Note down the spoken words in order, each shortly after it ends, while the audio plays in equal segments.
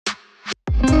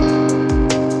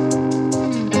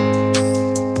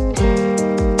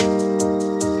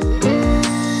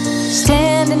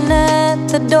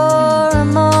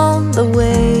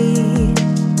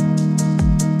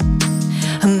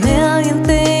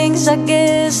things I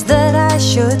guess that I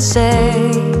should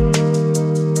say,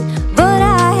 but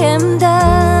I am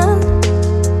done.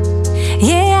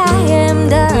 Yeah, I am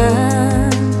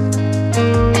done.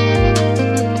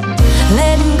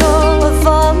 Letting go of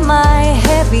all my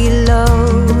heavy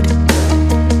load.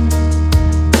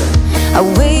 I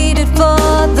waited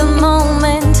for the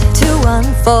moment to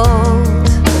unfold.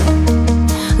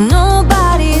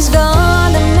 Nobody's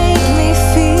gonna make me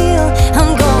feel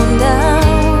I'm going down.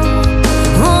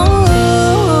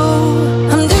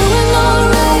 I'm doing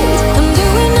alright, I'm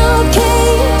doing okay.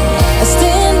 I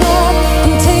stand up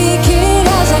and take it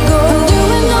as I go. I'm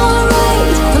doing alright,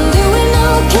 I'm doing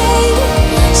okay.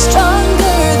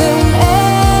 Stronger than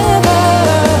ever.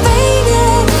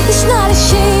 Faded, it's not a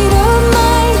shade of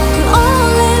mine.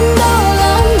 All in all,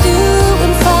 I'm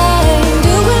doing fine.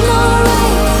 Doing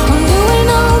alright, I'm doing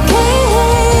okay.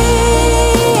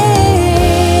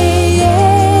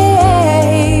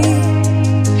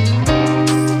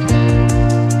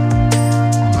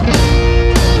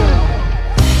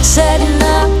 Setting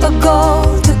up a goal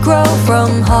to grow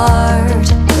from heart.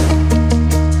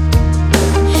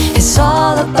 It's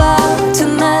all about to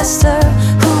master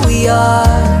who we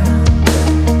are.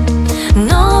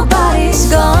 Nobody's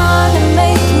gonna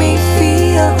make me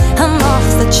feel I'm off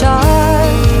the chart.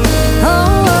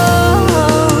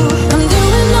 I'm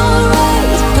doing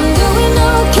alright, I'm doing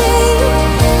okay.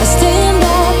 I stand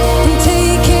up and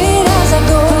take it as I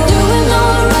go. I'm doing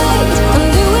alright, I'm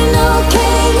doing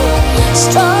okay.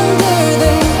 Stronger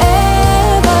than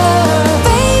ever.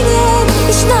 Faded,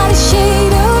 it's not a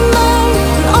shade of mine.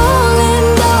 All in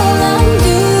all, I'm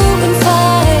doing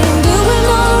fine. Doing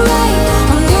alright,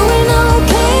 I'm doing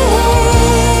okay.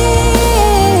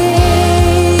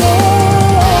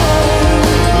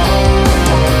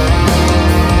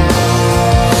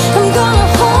 I'm gonna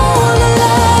hold the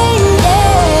line,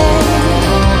 yeah.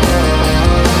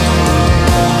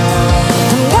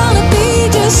 I'm gonna be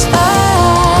just fine.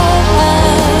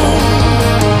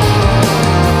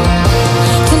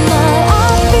 Tonight I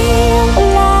feel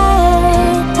alive.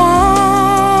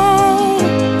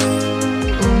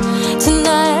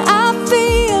 Tonight I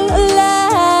feel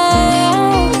alive.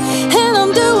 And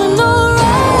I'm doing alright.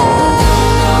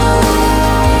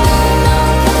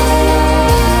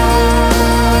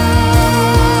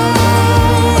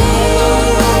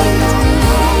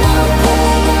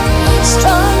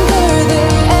 Stronger than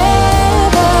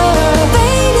ever.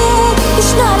 Faded,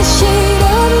 it's not a shade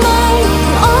of mine.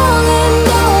 All in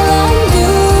all, I'm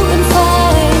doing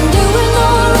fine. Doing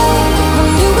alright, I'm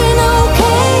doing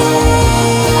okay.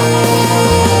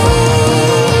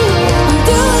 I'm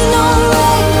doing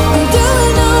alright, I'm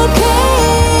doing okay.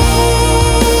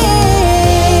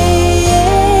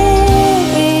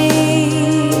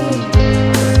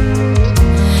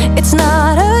 It's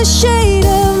not a shade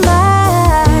of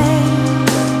mine.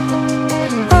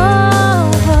 Oh.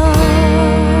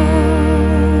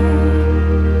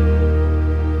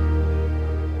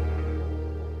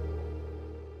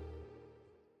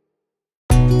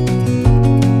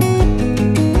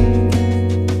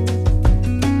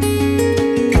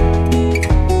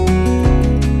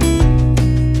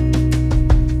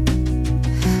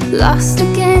 Lost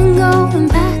again, going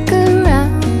back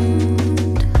around.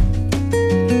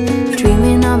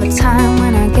 Dreaming of a time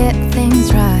when I get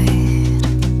things right.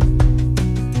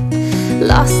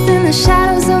 Lost in the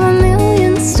shadows of a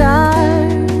million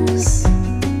stars.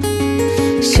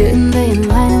 Shouldn't they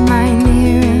enlighten my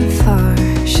near and far?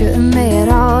 Shouldn't they at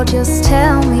all just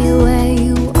tell me where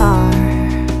you are?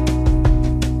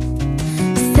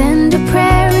 Send a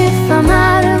prayer if I'm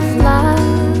out of luck.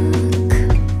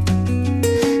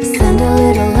 Send a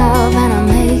little love and I'll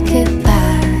make it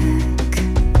back.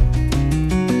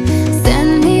 Send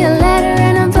me a letter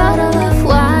and a bottle of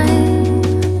wine,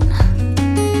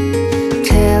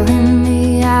 telling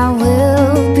me I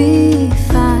will be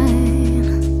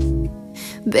fine.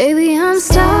 Baby, I'm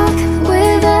stuck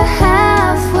with a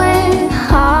halfway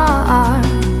heart.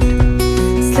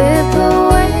 Slip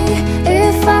away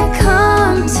if I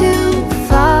come too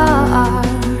far.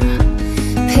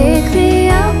 Pick me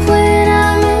up when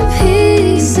I'm in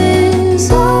pieces.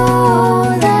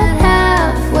 Oh, that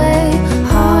halfway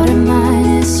heart of mine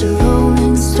is a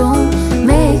rolling stone.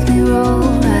 Make me roll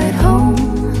right home.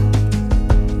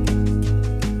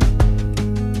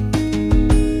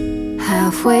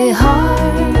 Halfway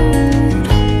hard,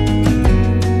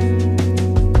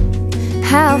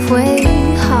 halfway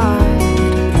hard.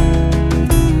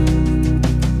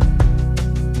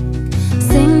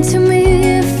 Sing to me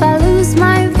if I lose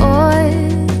my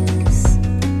voice.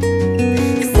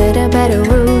 Set a better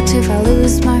route if I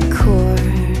lose my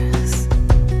course.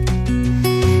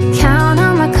 Count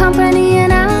on my company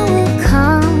and I will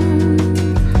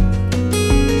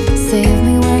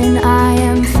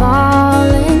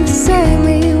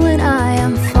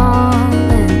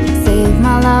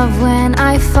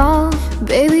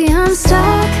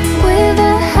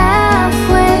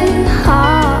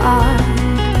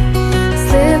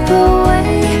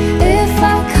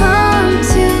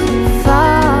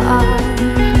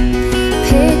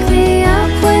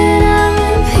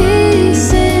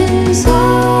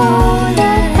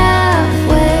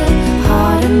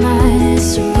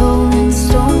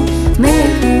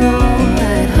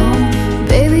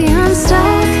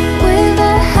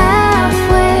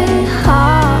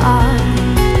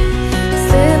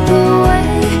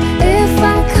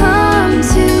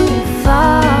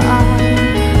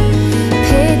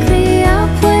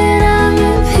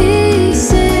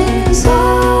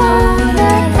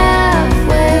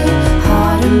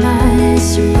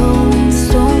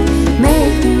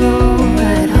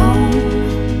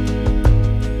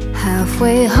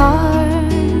halfway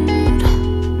hard.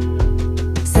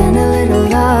 Send a little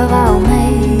love, I'll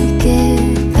make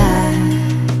it back.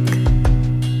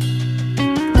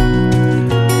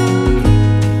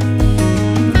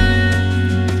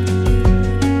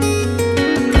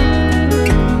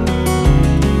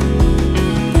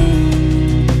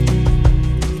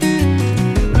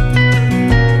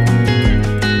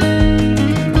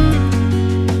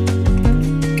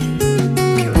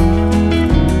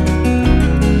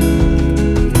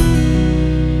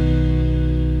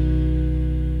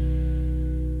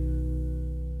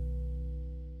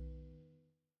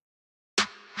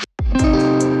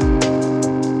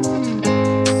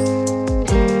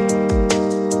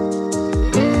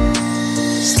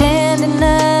 Standing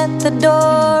at the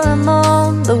door, I'm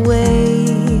on the way.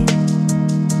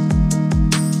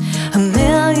 A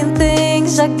million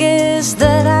things I guess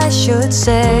that I should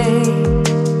say.